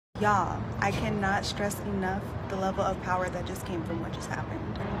Y'all, I cannot stress enough the level of power that just came from what just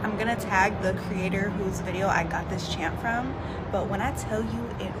happened. I'm gonna tag the creator whose video I got this chant from, but when I tell you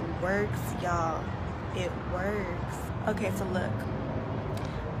it works, y'all, it works. Okay, so look.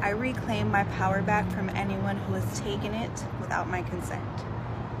 I reclaim my power back from anyone who has taken it without my consent.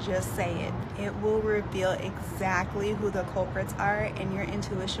 Just say it. It will reveal exactly who the culprits are, and your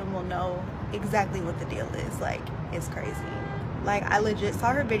intuition will know exactly what the deal is. Like, it's crazy. Like, I legit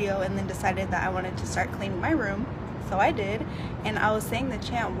saw her video and then decided that I wanted to start cleaning my room. So I did. And I was saying the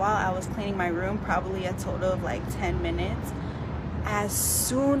chant while I was cleaning my room, probably a total of like 10 minutes. As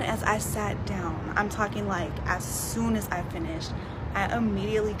soon as I sat down, I'm talking like as soon as I finished, I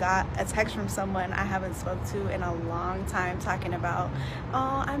immediately got a text from someone I haven't spoke to in a long time talking about,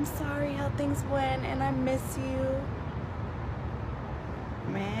 oh, I'm sorry how things went and I miss you.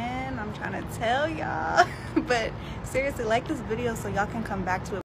 Man, I'm trying to tell y'all. But seriously, like this video so y'all can come back to it.